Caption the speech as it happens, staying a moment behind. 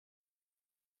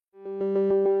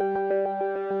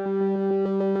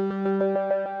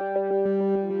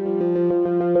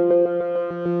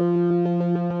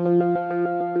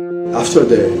After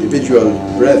the individual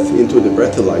breath into the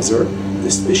breathalyzer, the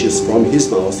species from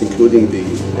his mouth, including the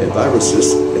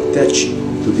viruses, attach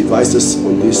to devices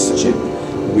on this chip.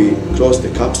 We close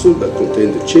the capsule that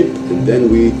contains the chip, and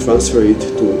then we transfer it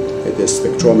to the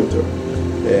spectrometer.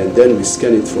 And then we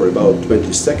scan it for about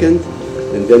 20 seconds,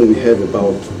 and then we have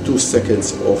about 2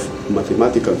 seconds of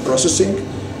mathematical processing,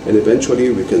 and eventually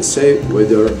we can say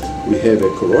whether we have a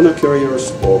corona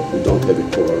carriers or we don't have a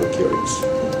corona carriers.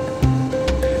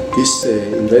 This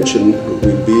invention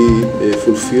will be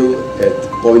fulfilled at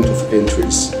point of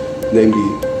entries, namely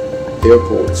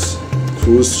airports,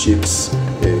 cruise ships,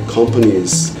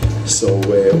 companies. So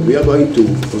we are going to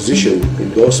position in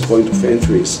those point of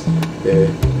entries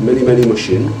many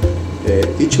machines.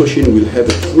 Each machine will have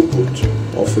a throughput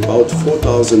of about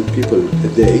 4,000 people a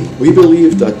day. We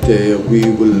believe that we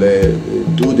will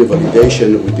do the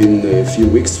validation within a few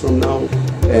weeks from now,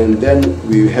 and then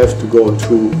we have to go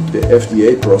through the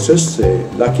FDA process.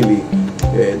 Luckily,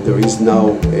 there is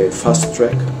now a fast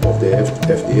track of the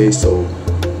FDA, so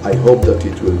I hope that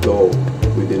it will go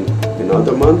within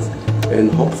another month,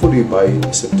 and hopefully by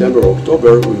September,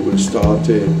 October, we will start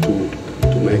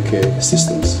to make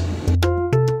systems.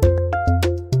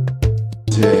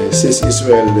 Since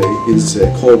Israel is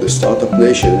called a startup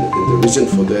nation, and the reason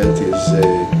for that is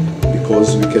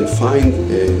because we can find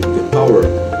the power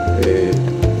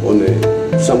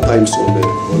sometimes on a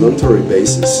voluntary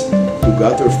basis to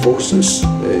gather forces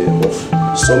of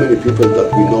so many people that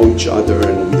we know each other,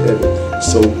 and we have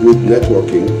so good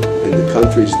networking, and the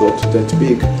country is not that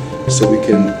big, so we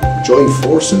can join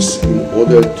forces in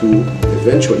order to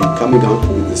eventually come up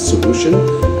with a solution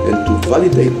and to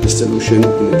validate the solution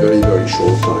in a very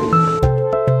short time.